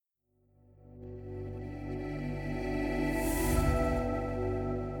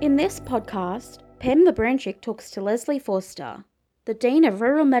In this podcast, Pam Labranchik talks to Leslie Forster, the Dean of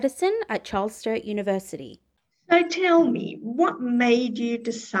Rural Medicine at Charles Sturt University. So tell me, what made you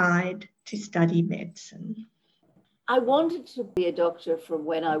decide to study medicine? I wanted to be a doctor from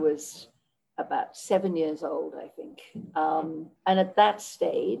when I was about 7 years old, I think. And at that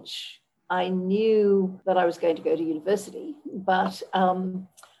stage, I knew that I was going to go to university, but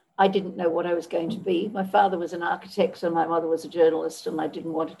I didn't know what I was going to be. My father was an architect and my mother was a journalist, and I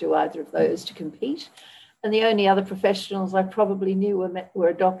didn't want to do either of those to compete. And the only other professionals I probably knew were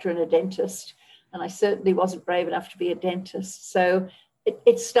a doctor and a dentist, and I certainly wasn't brave enough to be a dentist. So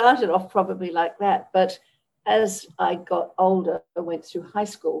it started off probably like that. But as I got older, I went through high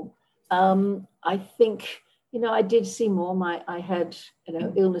school. I think, I did see more. I had,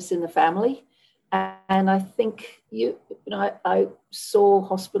 illness in the family. And I think, I saw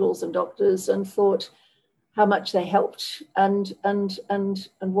hospitals and doctors and thought how much they helped and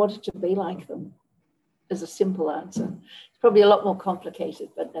wanted to be like them, as a simple answer. It's probably a lot more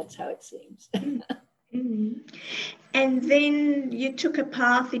complicated, but that's how it seems. Mm-hmm. And then you took a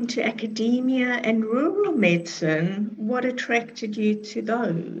path into academia and rural medicine. What attracted you to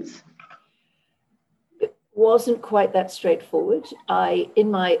those? It wasn't quite that straightforward.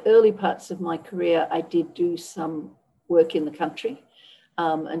 In my early parts of my career, I did do some work in the country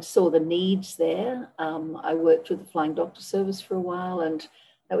and saw the needs there. I worked with the Flying Doctor Service for a while, and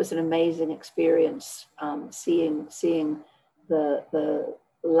that was an amazing experience, seeing the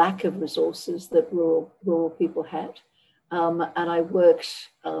lack of resources that rural people had. And I worked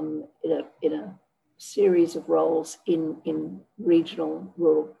in a series of roles in regional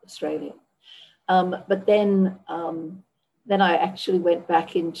rural Australia. But then I actually went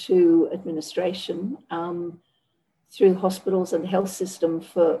back into administration through hospitals and the health system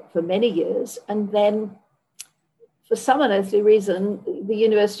for many years. And then for some unearthly reason, the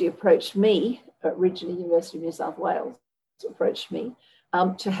university approached me, originally University of New South Wales approached me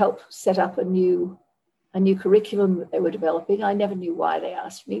to help set up a new curriculum that they were developing. I never knew why they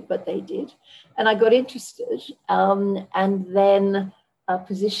asked me, but they did. And I got interested. And then a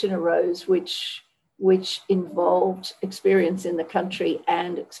position arose which involved experience in the country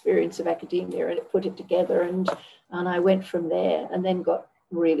and experience of academia, and it put it together. And I went from there, and then got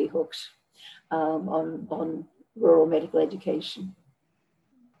really hooked on rural medical education.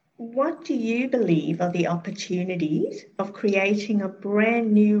 What do you believe are the opportunities of creating a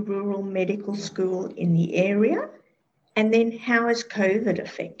brand new rural medical school in the area? And then how has COVID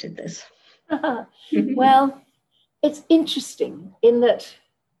affected this? Well, it's interesting in that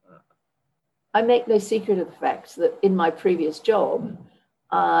I make no secret of the fact that in my previous job,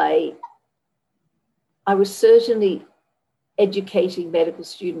 I was certainly educating medical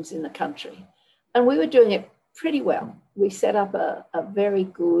students in the country, and we were doing it pretty well. We set up a very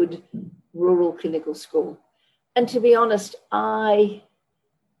good rural clinical school. And to be honest, I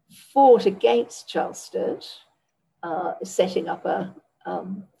fought against Charles Sturt setting up a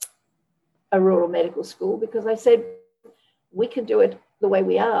rural medical school, because I said, we can do it the way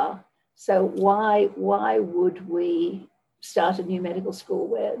we are. So why would we start a new medical school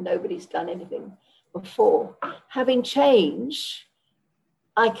where nobody's done anything before? Having changed,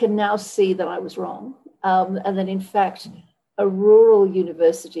 I can now see that I was wrong. And that in fact, a rural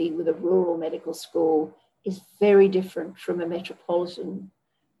university with a rural medical school is very different from a metropolitan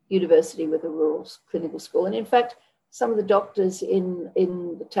university with a rural clinical school. And in fact, some of the doctors in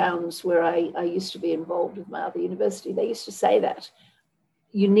the towns where I used to be involved with my other university, they used to say that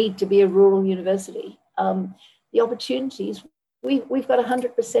you need to be a rural university. The opportunities, we've got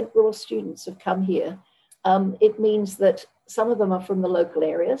 100% rural students have come here. It means that some of them are from the local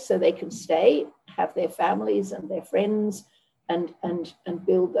area, so they can stay, have their families and their friends, and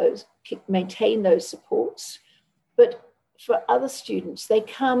build those, maintain those supports. But for other students, they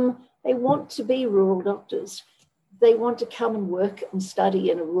want to be rural doctors. They want to come and work and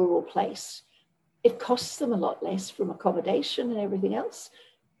study in a rural place. It costs them a lot less from accommodation and everything else.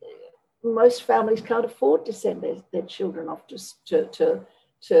 Most families can't afford to send their children off to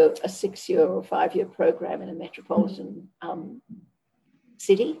a 6-year or 5-year program in a metropolitan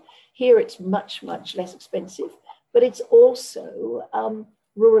city. Here it's much, much less expensive, but it's also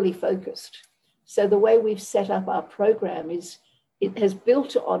rurally focused. So the way we've set up our program it has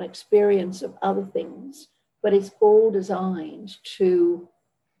built on experience of other things, but it's all designed to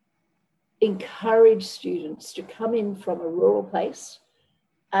encourage students to come in from a rural place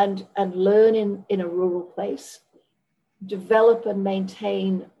and learn in a rural place, develop and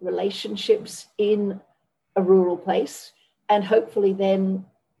maintain relationships in a rural place, and hopefully then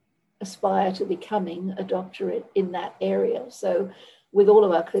aspire to becoming a doctorate in that area. So with all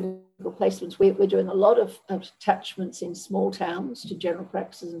of our clinical placements, we're doing a lot of attachments in small towns to general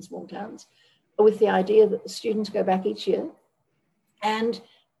practices in small towns, with the idea that the students go back each year and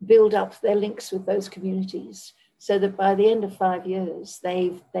build up their links with those communities, so that by the end of 5 years,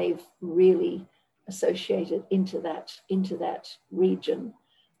 they've really associated into that region,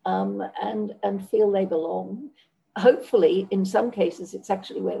 and feel they belong. Hopefully, in some cases, it's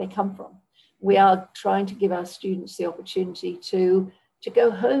actually where they come from. We are trying to give our students the opportunity to go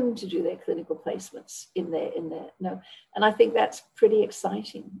home to do their clinical placements in their and I think that's pretty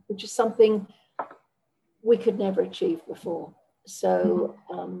exciting, which is something we could never achieve before. So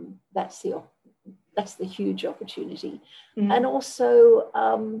that's the huge opportunity. And also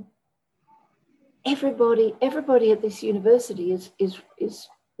everybody at this university is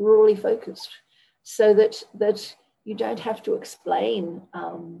rurally focused, so that you don't have to explain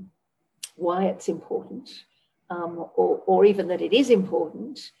why it's important, or even that it is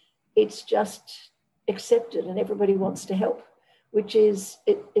important. It's just accepted, and everybody wants to help, which is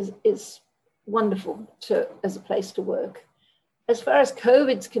wonderful as a place to work. As far as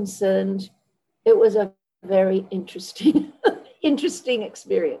COVID's concerned, it was a very interesting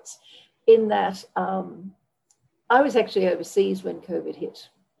experience, in that I was actually overseas when COVID hit,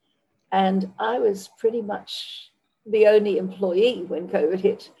 and I was pretty much the only employee when COVID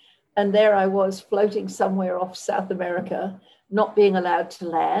hit. And there I was, floating somewhere off South America, not being allowed to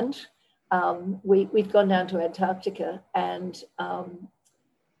land. We'd gone down to Antarctica, and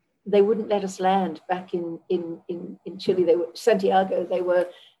they wouldn't let us land back in Chile. Santiago. They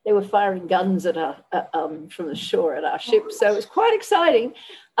were firing guns at from the shore at our ship. So it was quite exciting.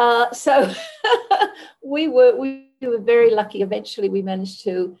 So we were very lucky. Eventually, we managed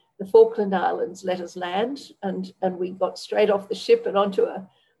to. The Falkland Islands let us land, and we got straight off the ship and onto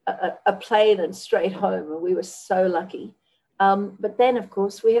a plane and straight home, and we were so lucky. But then, of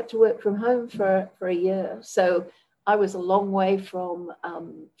course, we had to work from home for a year. So I was a long way from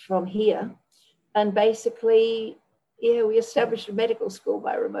here, and basically, we established a medical school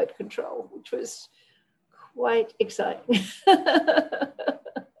by remote control, which was quite exciting.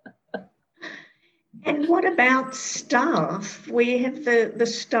 And what about staff? Where have the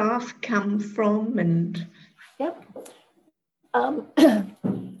staff come from? And yep.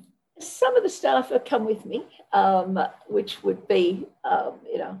 Some of the staff have come with me, which would be,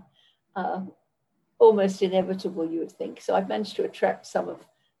 almost inevitable, you would think. So I've managed to attract some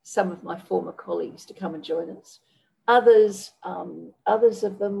of my former colleagues to come and join us. Others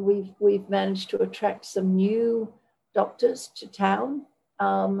of them, we've managed to attract some new doctors to town,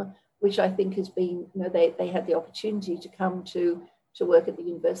 which I think has been, they had the opportunity to come to work at the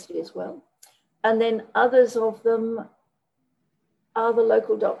university as well. And then others of them are the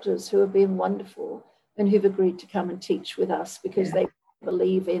local doctors who have been wonderful and who've agreed to come and teach with us, because they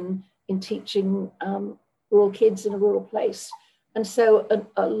believe in teaching rural kids in a rural place. And so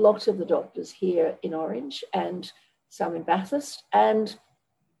a lot of the doctors here in Orange, and some in Bathurst, and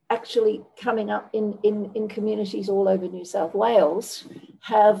actually coming up in communities all over New South Wales,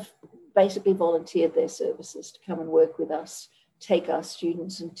 have basically volunteered their services to come and work with us, take our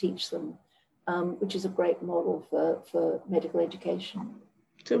students and teach them, which is a great model for medical education.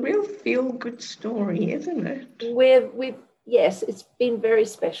 It's a real feel-good story, isn't it? Yes, it's been very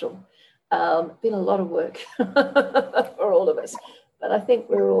special. Been a lot of work for all of us, but I think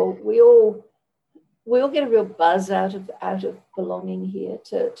we all get a real buzz out of belonging here.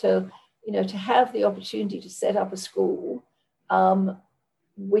 To have the opportunity to set up a school,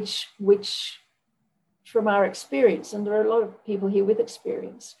 which from our experience, and there are a lot of people here with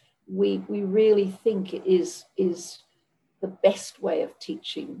experience, we really think it is the best way of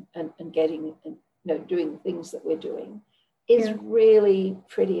teaching and getting and doing the things that we're doing is really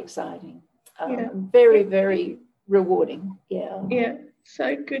pretty exciting. Very, very rewarding. Yeah,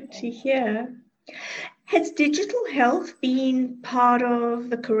 so good to hear. Has digital health been part of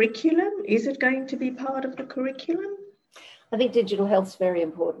the curriculum? Is it going to be part of the curriculum? I think digital health is very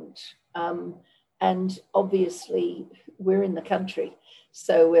important. And obviously, we're in the country,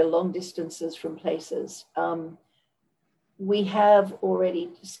 so we're long distances from places. We have already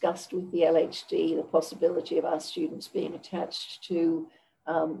discussed with the LHD the possibility of our students being attached to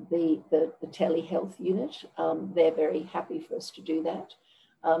the telehealth unit. They're very happy for us to do that.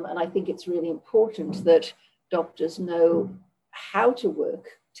 And I think it's really important that doctors know how to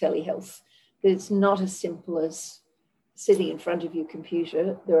work telehealth. It's not as simple as sitting in front of your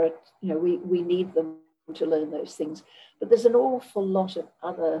computer. There are, we need them to learn those things. But there's an awful lot of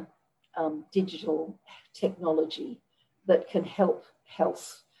other digital technology that can help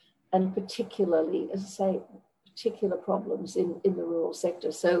health, and particularly, as I say, particular problems in the rural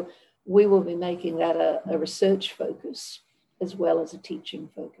sector. So we will be making that a research focus as well as a teaching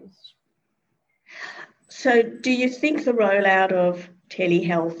focus. So do you think the rollout of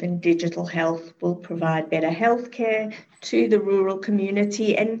telehealth and digital health will provide better healthcare to the rural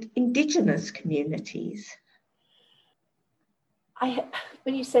community and Indigenous communities?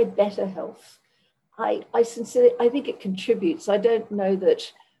 When you say better health, I sincerely, I think it contributes. I don't know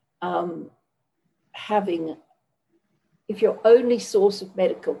that if your only source of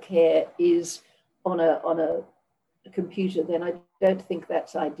medical care is on a computer, then I don't think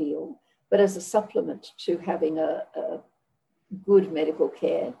that's ideal. But as a supplement to having a good medical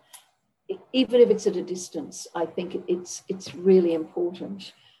care, even if it's at a distance, I think it's really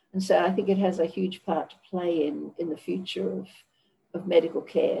important. And so I think it has a huge part to play in the future of medical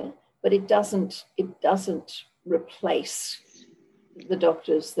care, but it doesn't replace the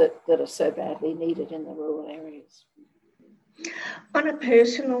doctors that are so badly needed in the rural areas. On a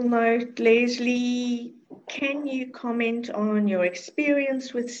personal note, Leslie, can you comment on your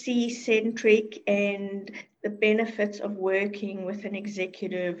experience with C-Centric and the benefits of working with an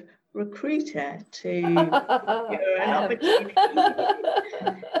executive recruiter to your an opportunity?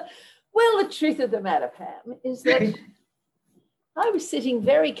 Well, the truth of the matter, Pam, is that I was sitting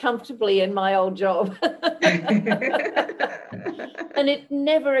very comfortably in my old job. And it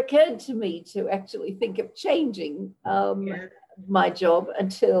never occurred to me to actually think of changing my job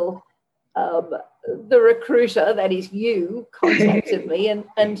until the recruiter, that is you, contacted me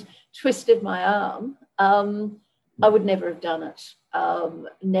and twisted my arm. I would never have done it,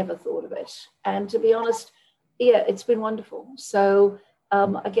 never thought of it. And to be honest, yeah, it's been wonderful. So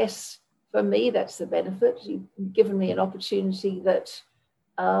I guess for me, that's the benefit. You've given me an opportunity that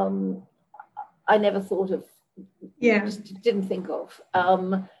I never thought of, just didn't think of.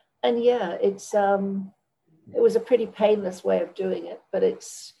 And yeah, it was a pretty painless way of doing it, but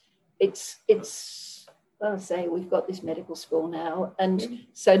it's I'll say we've got this medical school now, and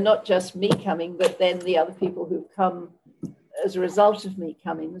so not just me coming, but then the other people who've come as a result of me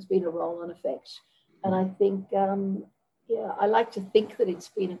coming, there's been a roll-on effect. And I think, I like to think that it's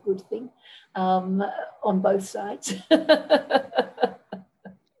been a good thing on both sides.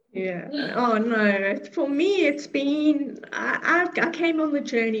 Yeah. Oh no. For me, it's been. I came on the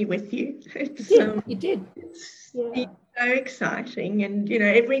journey with you. You did. It's been so exciting, and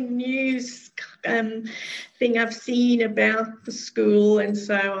every news thing I've seen about the school and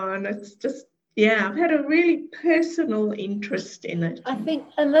so on. It's just I've had a really personal interest in it. I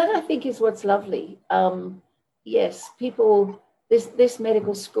think is what's lovely. Yes, people. This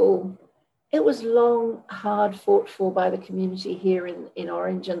medical school. It was long, hard fought for by the community here in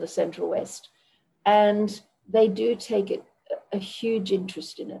Orange and the Central West. And they do take a huge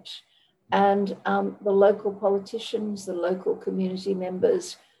interest in it. And the local politicians, the local community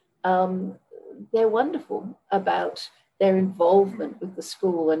members, they're wonderful about their involvement with the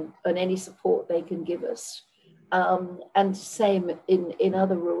school and any support they can give us. And same in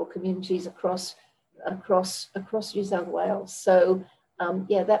other rural communities across New South Wales. So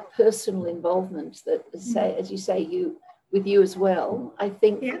that personal involvement that, as you say, with you as well, I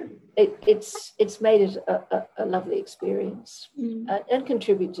think it's made it a lovely experience and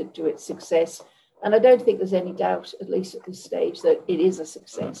contributed to its success. And I don't think there's any doubt, at least at this stage, that it is a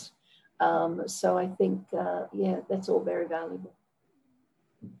success. So I think, that's all very valuable.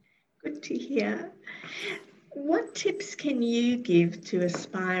 Good to hear. What tips can you give to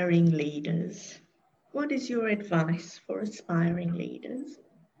aspiring leaders? What is your advice for aspiring leaders?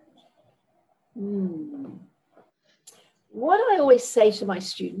 What I always say to my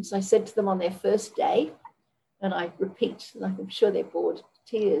students, I said to them on their first day, and I repeat, and I'm sure they're bored to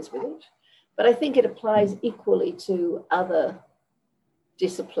tears with it, but I think it applies equally to other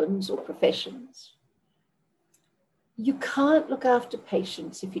disciplines or professions. You can't look after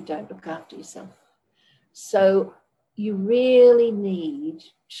patients if you don't look after yourself. So you really need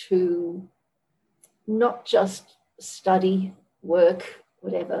to not just study, work,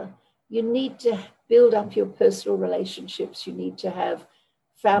 whatever. You need to build up your personal relationships. You need to have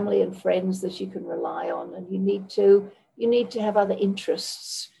family and friends that you can rely on, and you need to have other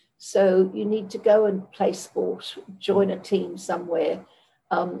interests. So you need to go and play sport, join a team somewhere,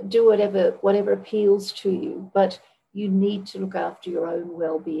 do whatever appeals to you. But you need to look after your own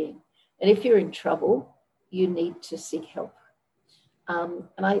well-being. And if you're in trouble, you need to seek help. And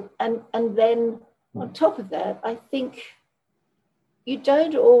then on top of that, I think you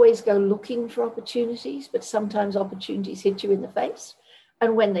don't always go looking for opportunities, but sometimes opportunities hit you in the face.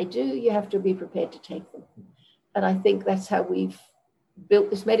 And when they do, you have to be prepared to take them. And I think that's how we've built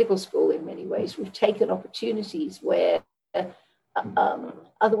this medical school in many ways. We've taken opportunities where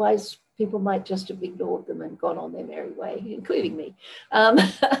otherwise people might just have ignored them and gone on their merry way, including me.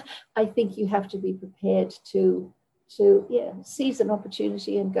 I think you have to be prepared to seize an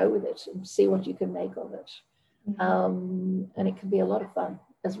opportunity and go with it and see what you can make of it. And it can be a lot of fun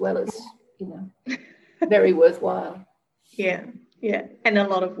as well as, very worthwhile. Yeah, and a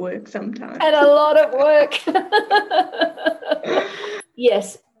lot of work sometimes. And a lot of work.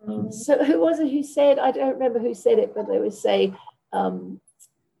 Yes. So who was it who said, I don't remember who said it, but they would say,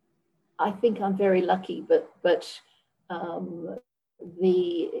 I think I'm very lucky, but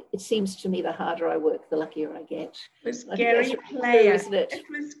it seems to me the harder I work, the luckier I get. It was Gary Player, isn't it? It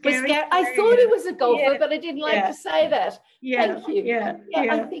was Gary Player. I thought it was a golfer, but I didn't like to say that. Yeah. Thank you.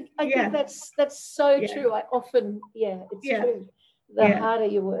 I think that's so true. I often, it's true. The harder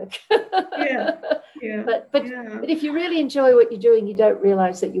you work. But if you really enjoy what you're doing, you don't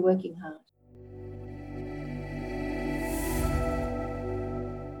realize that you're working hard.